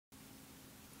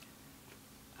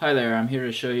Hi there, I'm here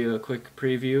to show you a quick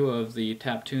preview of the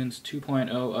TapTunes 2.0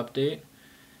 update,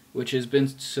 which has been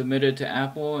submitted to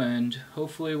Apple and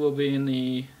hopefully will be in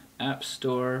the App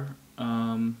Store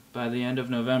by the end of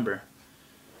November.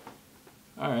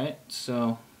 Alright,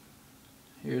 so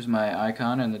here's my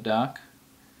icon in the dock,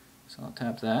 so I'll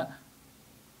tap that.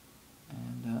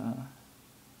 And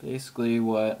basically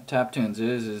what TapTunes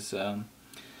is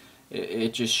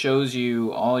it just shows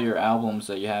you all your albums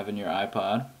that you have in your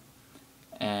iPod,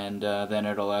 and then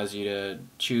it allows you to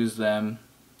choose them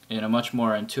in a much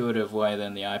more intuitive way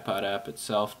than the iPod app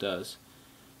itself does.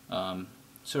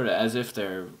 Sort of as if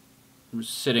they're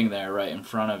sitting there right in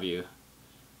front of you.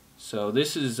 So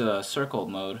this is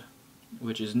circled mode,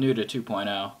 which is new to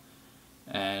 2.0,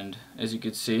 and as you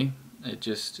can see, it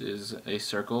just is a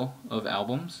circle of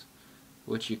albums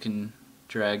which you can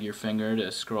drag your finger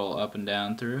to scroll up and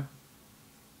down through.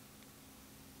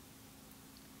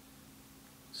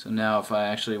 So now if I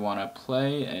actually want to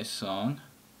play a song,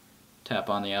 tap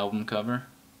on the album cover,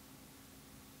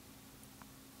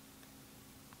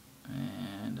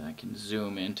 and I can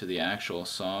zoom into the actual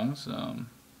songs,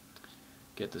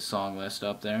 get the song list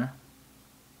up there.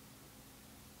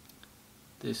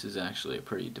 This is actually a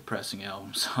pretty depressing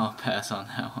album, so I'll pass on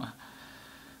that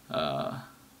one.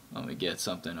 Let me get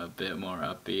something a bit more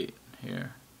upbeat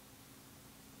here.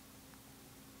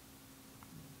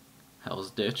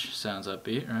 Hell's Ditch sounds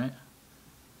upbeat, right?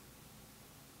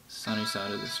 Sunny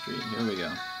Side of the Street, here we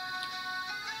go.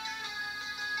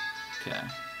 Okay.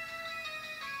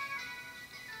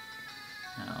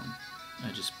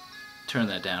 I just turn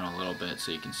that down a little bit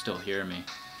so you can still hear me.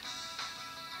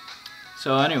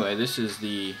 So anyway, this is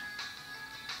the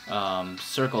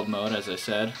circled mode, as I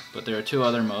said, but there are two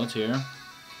other modes here,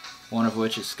 one of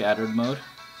which is scattered mode.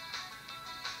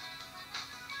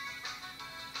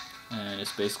 And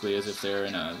it's basically as if they're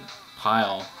in a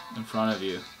pile in front of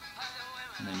you,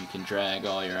 and then you can drag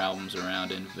all your albums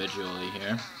around individually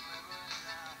here.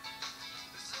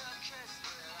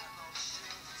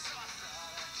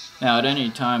 Now at any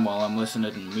time while I'm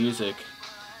listening to music,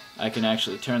 I can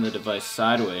actually turn the device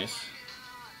sideways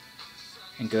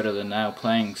and go to the now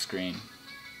playing screen,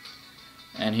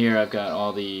 and here I've got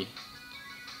all the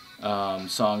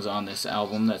songs on this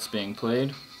album that's being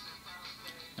played,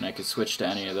 and I could switch to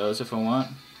any of those if I want.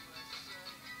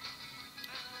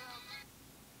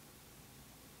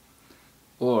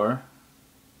 Or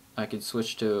I could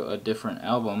switch to a different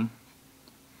album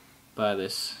by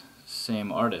this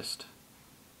same artist,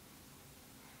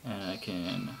 and I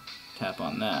can tap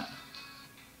on that.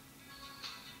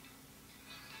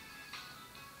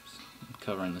 I'm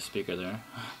covering the speaker there,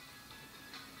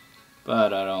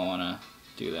 but I don't want to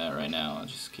do that right now. I'll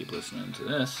just keep listening to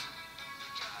this.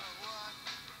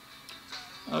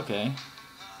 Okay,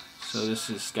 so this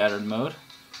is scattered mode.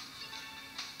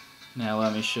 Now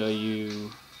let me show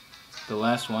you the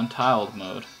last one, tiled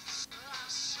mode.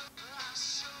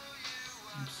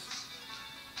 Oops.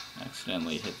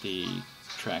 Accidentally hit the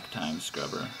track time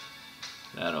scrubber.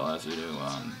 That allows you to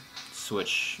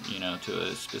switch, to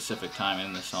a specific time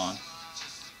in the song.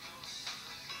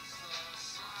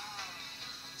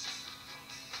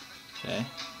 Okay,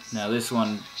 now this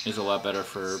one is a lot better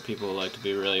for people who like to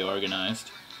be really organized.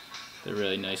 They're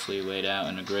really nicely laid out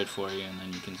in a grid for you, and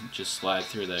then you can just slide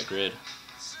through that grid.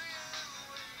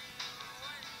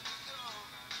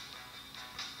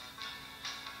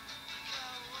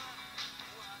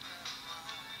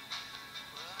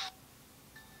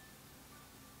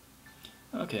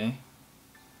 Okay,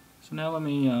 so now let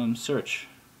me search.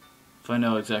 If I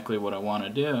know exactly what I want to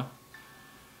do,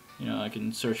 I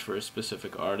can search for a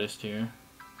specific artist here.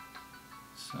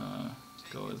 So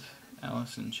go with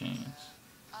Alice in Chains.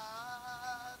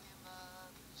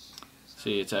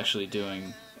 See, it's actually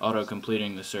doing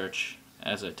auto-completing the search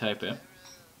as I type it.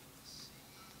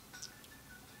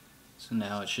 So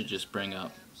now it should just bring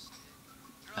up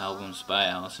albums by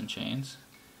Alice in Chains,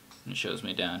 and it shows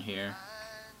me down here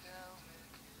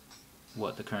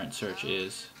what the current search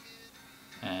is,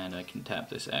 and I can tap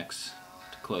this X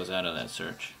to close out of that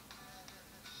search.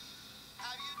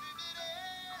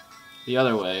 The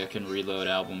other way I can reload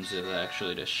albums is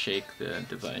actually to shake the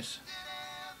device.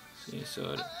 See,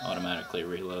 so it automatically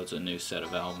reloads a new set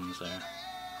of albums there.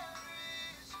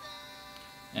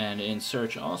 And in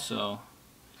search also,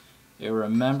 it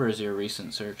remembers your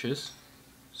recent searches.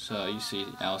 So you see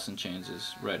Alice in Chains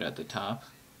is right at the top.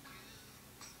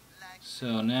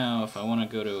 So now if I want to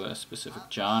go to a specific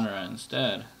genre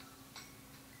instead,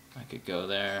 I could go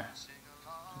there.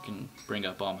 I can bring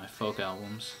up all my folk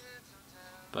albums.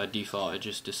 By default, it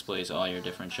just displays all your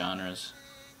different genres.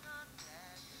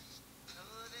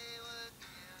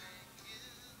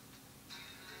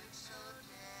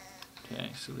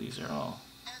 Okay, so these are all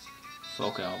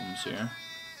folk albums here.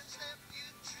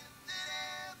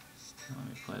 Let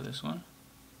me play this one.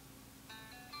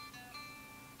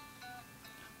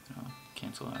 I'll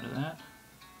cancel out of that.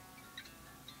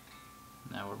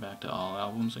 Now we're back to all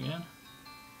albums again.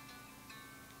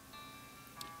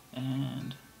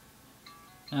 And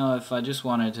now if I just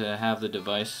wanted to have the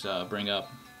device bring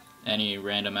up any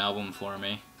random album for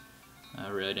me, I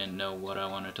really didn't know what I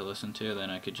wanted to listen to, then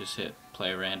I could just hit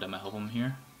play random album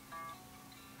here.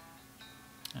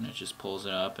 And it just pulls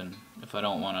it up, and if I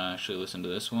don't want to actually listen to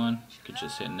this one, I could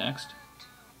just hit next.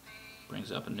 Brings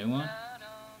up a new one.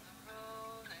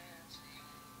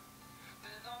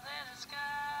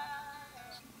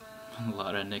 A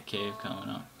lot of Nick Cave coming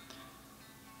up.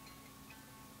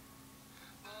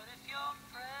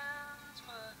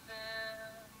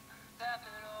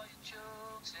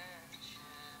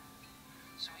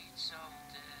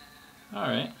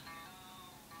 Alright,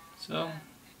 so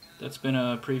that's been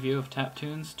a preview of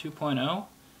TapTunes 2.0,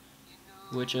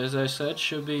 which, as I said,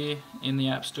 should be in the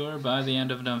App Store by the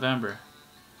end of November.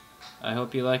 I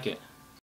hope you like it.